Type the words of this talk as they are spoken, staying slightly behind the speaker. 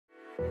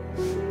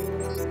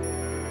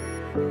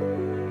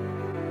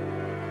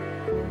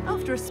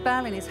After a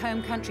spell in his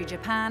home country,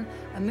 Japan,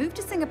 a move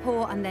to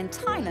Singapore and then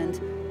Thailand,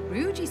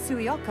 Ryuji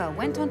Sueoka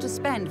went on to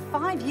spend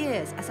 5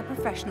 years as a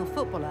professional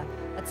footballer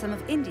at some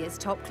of India's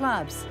top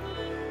clubs.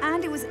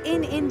 And it was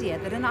in India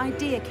that an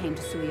idea came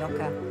to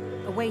Sueoka,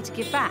 a way to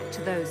give back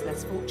to those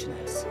less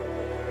fortunate.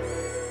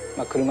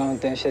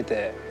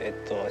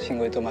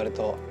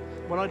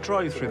 When I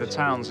drove through the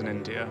towns in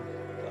India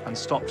and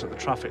stopped at the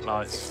traffic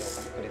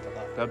lights,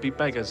 there'd be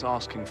beggars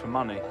asking for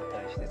money.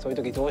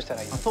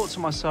 I thought to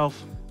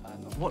myself,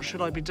 what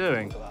should I be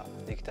doing?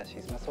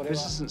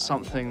 This isn't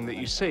something that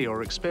you see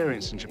or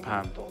experience in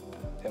Japan.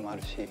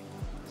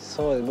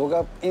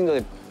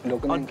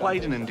 I'd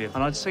played in India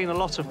and I'd seen a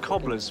lot of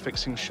cobblers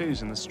fixing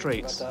shoes in the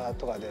streets.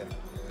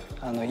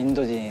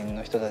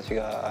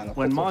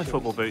 When my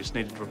football boots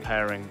needed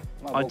repairing,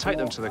 I'd take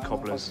them to the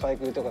cobblers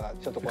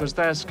because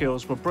their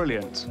skills were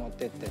brilliant.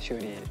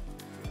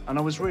 And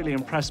I was really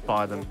impressed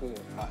by them.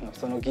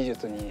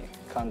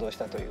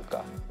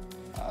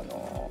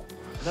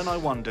 Then I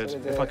wondered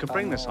if I could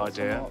bring this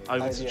idea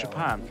over to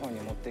Japan,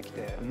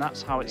 and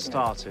that's how it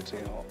started.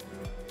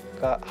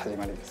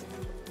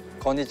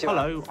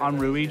 Hello, I'm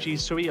Ryuji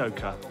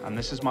Sueoka, and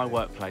this is my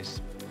workplace.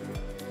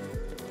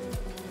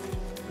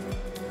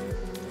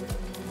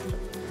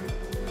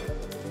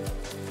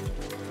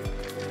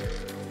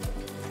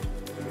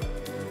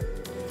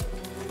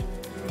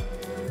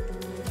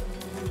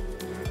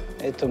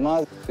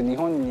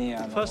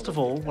 First of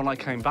all, when I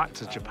came back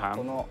to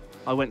Japan,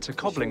 I went to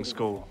cobbling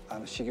school,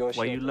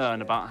 where you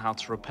learn about how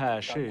to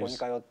repair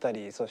shoes.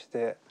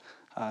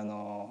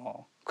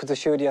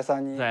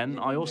 Then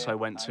I also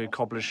went to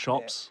cobblers'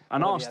 shops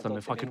and asked them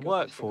if I could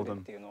work for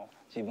them.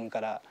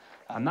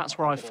 And that's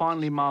where I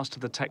finally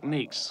mastered the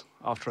techniques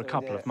after a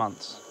couple of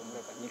months.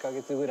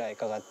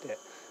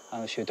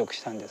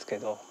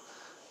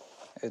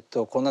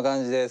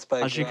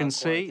 As you can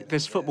see,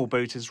 this football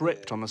boot is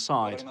ripped on the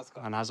side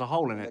and has a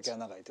hole in it.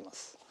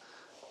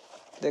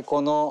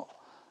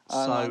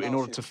 So, in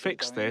order to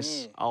fix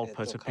this, I'll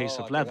put a piece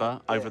of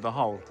leather over the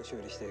hole.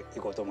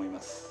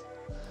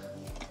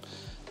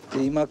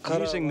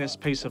 Using this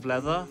piece of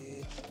leather,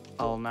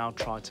 I'll now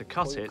try to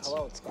cut it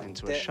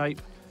into a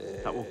shape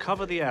that will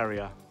cover the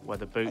area where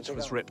the boot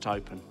was ripped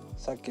open.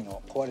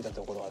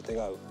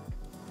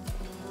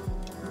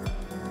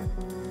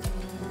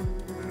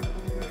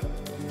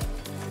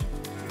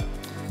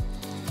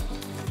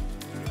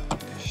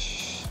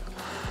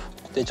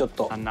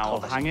 And now I'll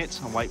hang it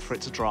and wait for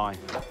it to dry.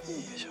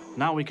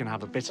 Now we can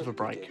have a bit of a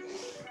break.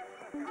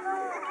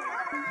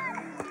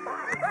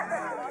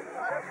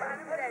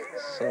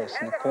 There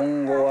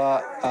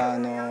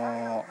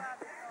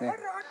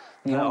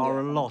are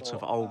a lot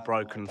of old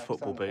broken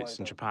football boots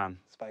in Japan.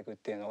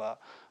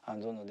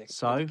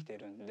 So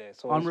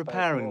I'm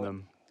repairing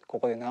them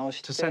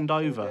to send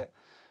over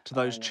to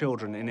those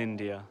children in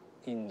India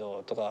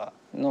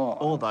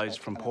or those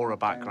from poorer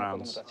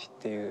backgrounds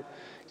who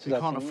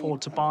can't afford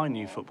to buy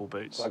new football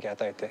boots.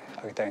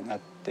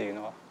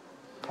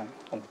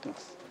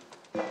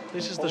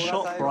 This is the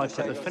shop where I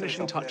put the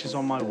finishing touches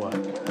on my work.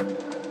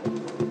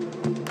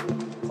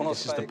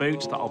 This is the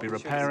boot that I'll be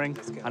repairing,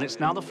 and it's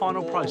now the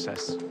final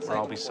process, where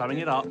I'll be sewing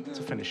it up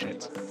to finish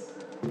it.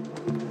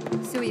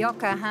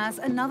 Sueoka has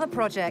another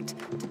project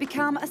to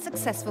become a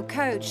successful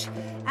coach,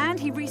 and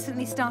he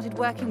recently started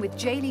working with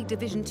J-League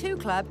Division 2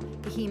 club,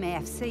 Ehime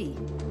FC.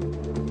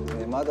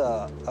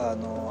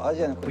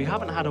 We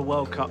haven't had a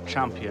World Cup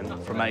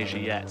champion from Asia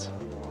yet.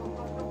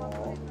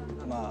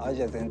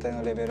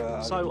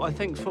 So I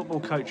think football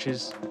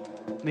coaches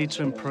need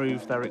to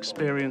improve their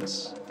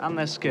experience and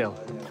their skill.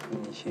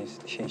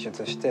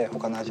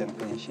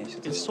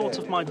 It's sort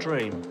of my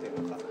dream.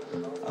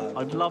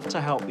 I'd love to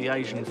help the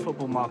Asian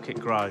football market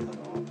grow,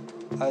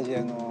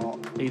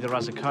 either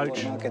as a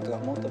coach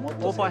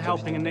or by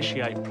helping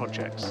initiate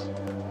projects.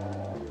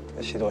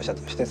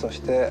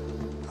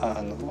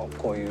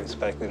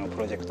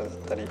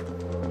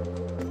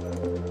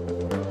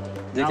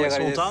 Now it's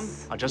all done,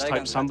 I just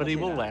hope somebody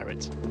will wear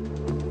it.